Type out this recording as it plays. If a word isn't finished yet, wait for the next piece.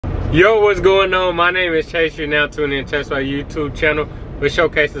Yo, what's going on? My name is Chase. You're now tuning in to my YouTube channel, which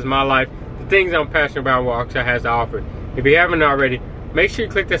showcases my life, the things I'm passionate about, what Oxford has to offer. If you haven't already, make sure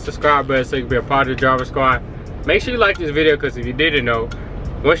you click that subscribe button so you can be a part of the Driver Squad. Make sure you like this video, because if you didn't know,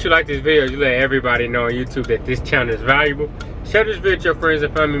 once you like this video, you let everybody know on YouTube that this channel is valuable. Share this video to your friends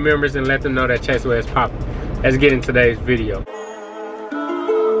and family members and let them know that Chase is popping. Let's get into today's video.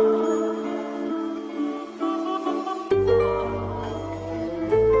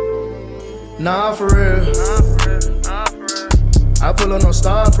 Nah, for real. I pull up no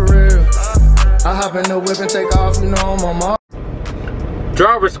star for real. I hop in the whip and take off, you know, I'm on my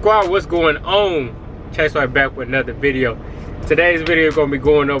Driver Squad, what's going on? Chase right back with another video. Today's video is gonna be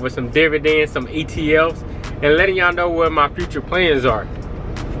going over some dividends, some ETFs, and letting y'all know what my future plans are.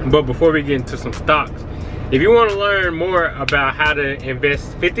 But before we get into some stocks, if you want to learn more about how to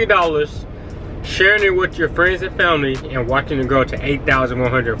invest $50, sharing it with your friends and family, and watching it grow to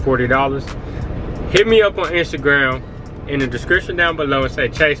 $8,140, hit me up on Instagram in the description down below and say,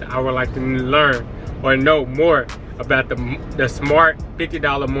 Chase, I would like to learn or know more about the smart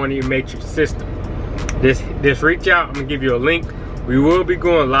 $50 money matrix system. Just reach out. I'm gonna give you a link. We will be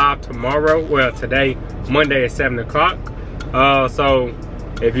going live tomorrow, well today, Monday at 7 o'clock. So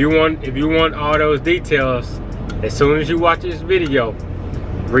if you want all those details, as soon as you watch this video,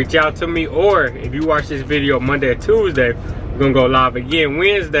 reach out to me. Or if you watch this video Monday or Tuesday, we're gonna go live again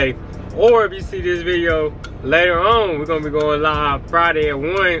Wednesday. Or if you see this video later on, we're gonna be going live Friday at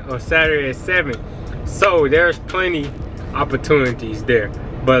 1 or Saturday at 7. So there's plenty opportunities there.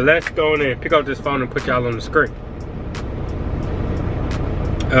 But let's go in and pick up this phone and put y'all on the screen.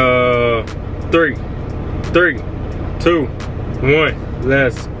 3, 2, 1,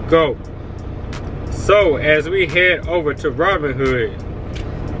 let's go. So as we head over to Robinhood,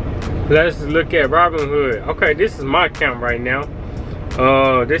 let's look at Robinhood. Okay, this is my account right now.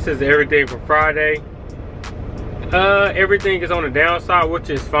 This is everything for Friday. Everything is on the downside, which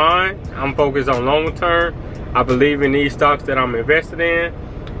is fine. I'm focused on long term. I believe in these stocks that I'm invested in,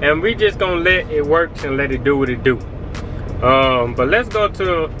 and we just gonna let it work and let it do what it do. But let's go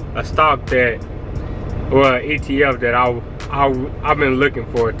to a stock that, or an ETF that I've been looking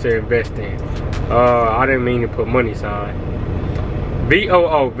for to invest in. I didn't mean to put money sign.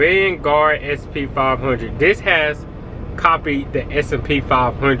 VOO, Vanguard SP 500. This has copied the S&P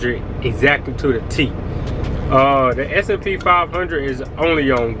 500 exactly to the T. The S&P 500 is only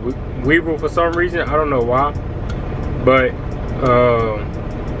on Webull for some reason. I don't know why, but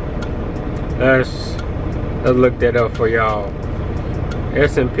let's look that up for y'all.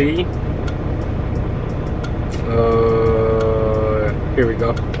 S&P. Here we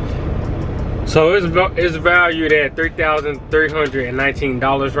go. So it's valued at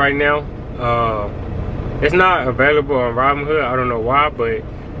 $3,319 right now. It's not available on Robinhood. I don't know why, but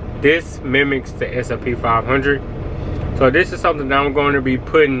this mimics the S&P 500. So this is something that I'm going to be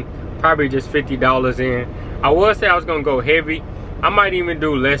putting probably just $50 in. I would say I was going to go heavy. I might even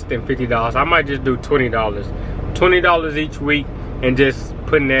do less than $50. I might just do $20. $20 each week, and just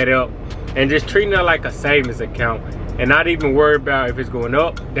putting that up and just treating it like a savings account, and not even worry about if it's going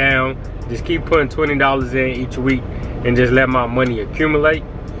up, down. Just keep putting $20 in each week and just let my money accumulate.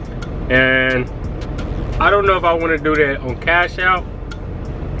 And I don't know if I want to do that on Cash Out,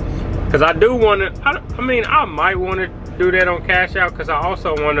 because I do want to, I mean, I might want to do that on Cash Out, because I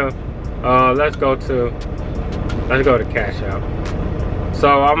also want to, let's go to Cash Out.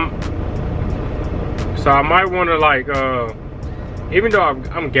 So I might want to, like, even though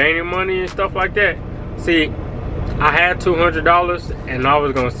I'm gaining money and stuff like that. See, I had $200 and I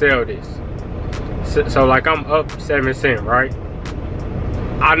was gonna sell this. So like, I'm up 7 cents, right?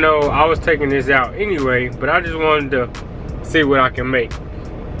 I know I was taking this out anyway, but I just wanted to see what I can make.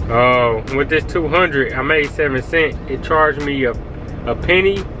 With this 200, I made 7 cents. It charged me a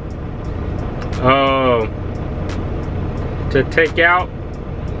penny to take out.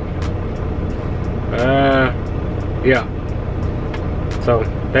 Yeah. So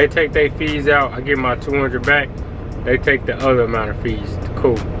they take their fees out. I get my 200 back. They take the other amount of fees.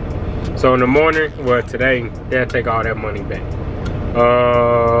 Cool. So in the morning, well today, they'll take all that money back.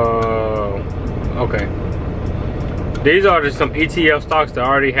 Okay. These are just some ETF stocks that I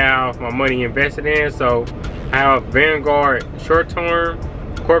already have my money invested in. So I have Vanguard short term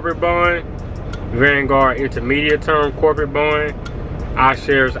corporate bond, Vanguard intermediate term corporate bond,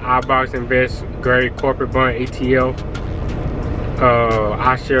 iShares iBox Invest grade corporate bond ETF,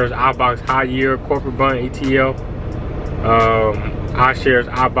 iShares iBox high yield corporate bond ETF, iShares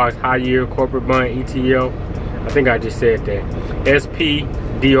iBox high yield corporate bond ETF. I think I just said that.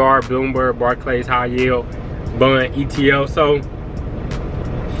 SPDR Bloomberg Barclays high yield bond ETF. So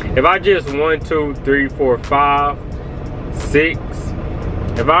If I just 1, 2, 3, 4, 5, 6.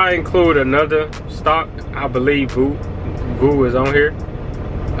 If I include another stock, I believe VU is on here.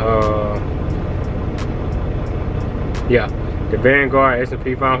 Yeah, the Vanguard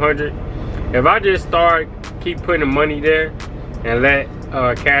S&P 500. If I just keep putting money there and let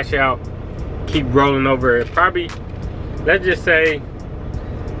cash out keep rolling over, it probably, let's just say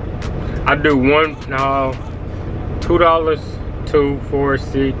I do $2, 2, 4,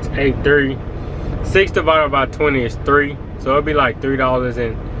 6, 8, 3. 6 divided by 20 is 3. So it'll be like $3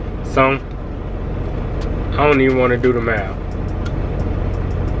 and some. I don't even want to do the math.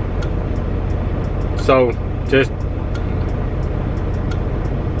 So just,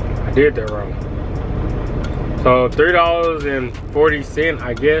 I did that wrong. So $3.40,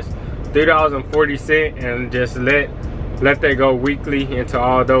 I guess. $3.40, and just let that go weekly into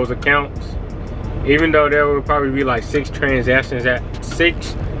all those accounts. Even though there would probably be like 6 transactions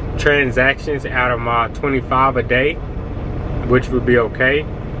out of my 25 a day, which would be okay.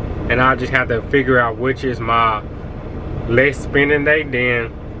 And I'll just have to figure out which is my less spending day,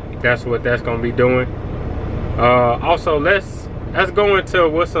 then that's what that's gonna be doing. Also, let's go into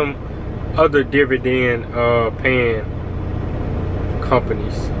what some other dividend paying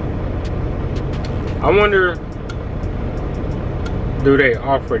companies. I wonder, do they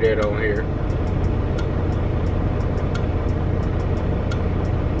offer that on here?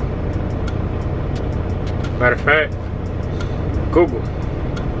 Matter of fact, Google.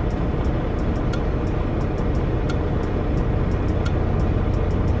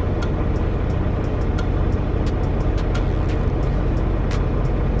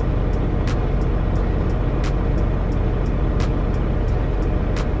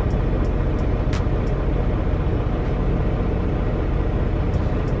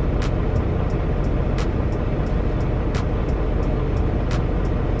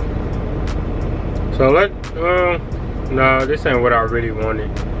 So no, this ain't what I really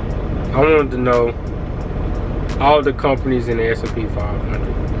wanted. I wanted to know all the companies in the S&P 500.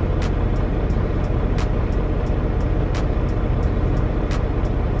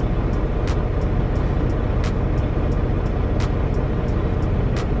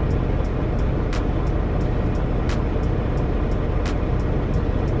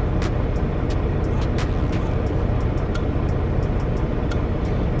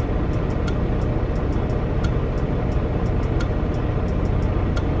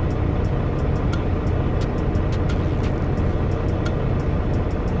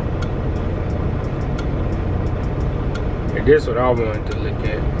 This is what I wanted to look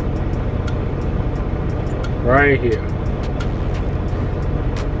at. Right here.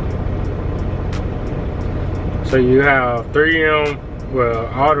 So you have 3M, well,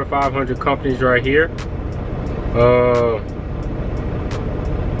 all the 500 companies right here.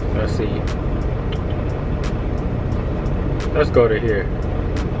 Let's see. Let's go to here.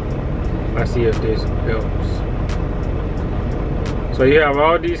 Let's see if this helps. So you have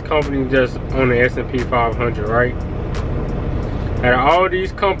all these companies just on the S&P 500, right? And all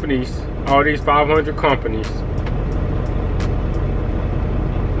these companies, all these 500 companies,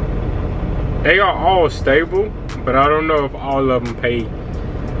 they are all stable, but I don't know if all of them pay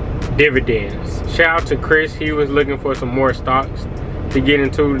dividends. Shout out to Chris, he was looking for some more stocks to get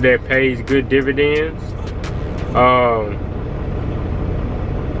into that pays good dividends.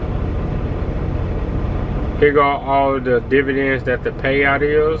 Here go all the dividends that the payout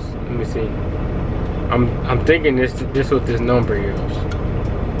is. Let me see. I'm thinking this what this number is.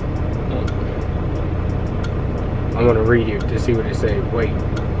 I'm gonna read it to see what it says. Wait,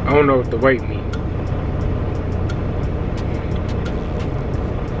 I don't know what the weight means.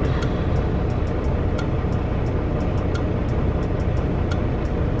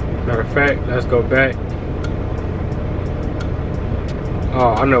 Matter of fact, let's go back.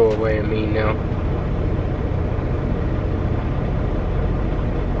 Oh, I know what weight it means now.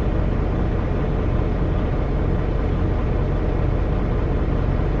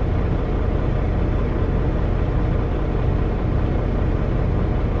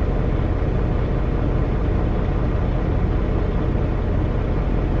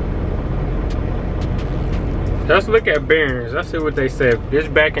 Let's look at Barrons. Let's see what they said. This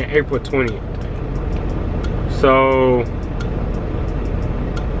back in April 20th. So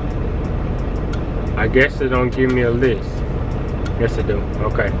I guess it don't give me a list. Yes it do.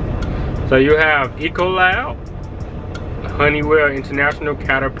 Okay. So you have Ecolab, Honeywell International,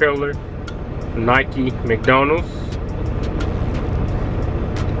 Caterpillar, Nike, McDonald's.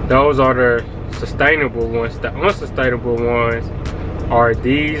 Those are the sustainable ones. The unsustainable ones are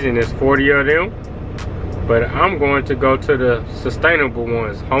these, and there's 40 of them. But I'm going to go to the sustainable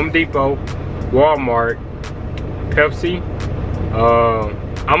ones. Home Depot, Walmart, Pepsi.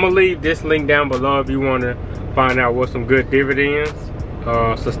 I'm gonna leave this link down below if you want to find out what some good dividends,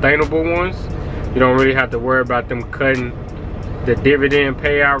 sustainable ones. You don't really have to worry about them cutting the dividend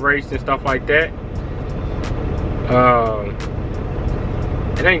payout rates and stuff like that.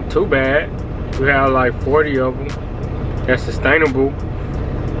 It ain't too bad. We have like 40 of them. That's sustainable.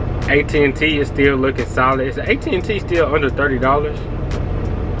 AT&T is still looking solid. Is AT&T still under $30?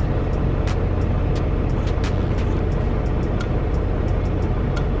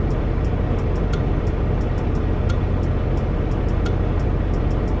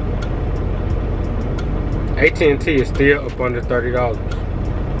 AT&T is still up under $30.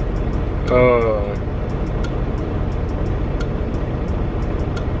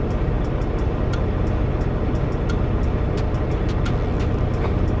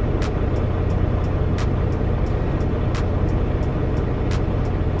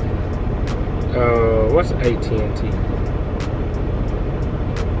 What's AT&T?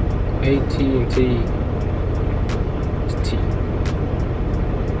 AT&T is T.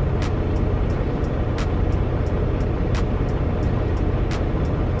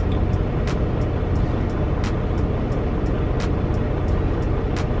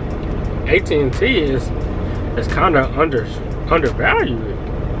 AT&T is kind of undervalued.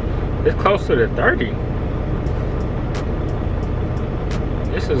 It's closer to 30.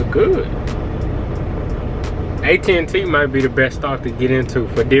 This is good. AT&T might be the best stock to get into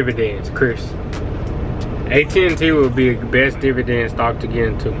for dividends, Chris. AT&T will be the best dividend stock to get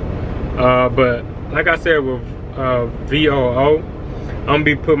into. But like I said with VOO, I'm gonna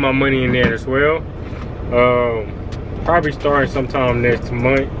be putting my money in there as well. Probably starting sometime next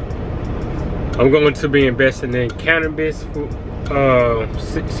month. I'm going to be investing in cannabis,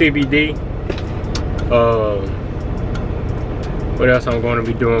 CBD. What else I'm going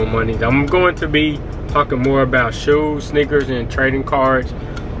to be doing with money? I'm going to be talking more about shoes, sneakers, and trading cards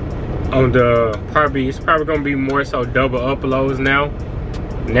on the it's probably going to be more so double uploads now.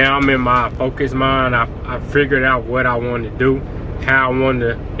 Now I'm in my focus mind. I figured out what I want to do, how I want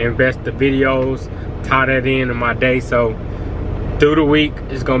to invest the videos, tie that into my day. So through the week,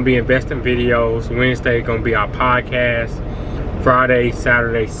 it's gonna be investing videos. Wednesday gonna be our podcast. Friday,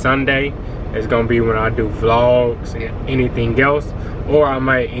 Saturday, Sunday is gonna be when I do vlogs and anything else. Or I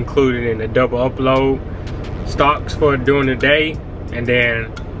might include it in the double upload stocks for during the day, and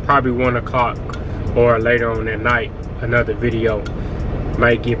then probably 1 o'clock or later on that night, another video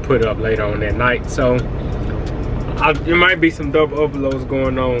might get put up later on that night. So there might be some double uploads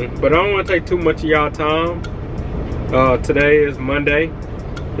going on, but I don't want to take too much of y'all time. Today is Monday.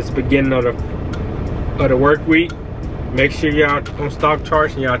 It's the beginning of the work week. Make sure y'all on stock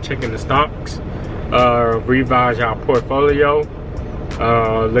charts and y'all checking the stocks. Revise y'all portfolio.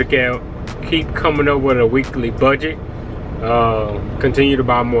 Keep coming up with a weekly budget. Continue to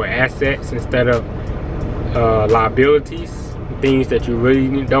buy more assets instead of liabilities. Things that you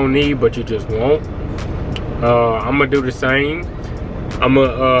really don't need but you just want. I'm gonna do the same. I'm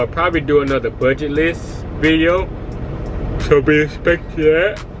gonna probably do another budget list video. So be expecting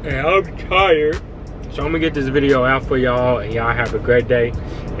that, and I'm tired. So I'm gonna get this video out for y'all, and y'all have a great day.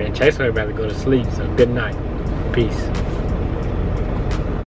 And Chase, I'm about to go to sleep, so good night. Peace.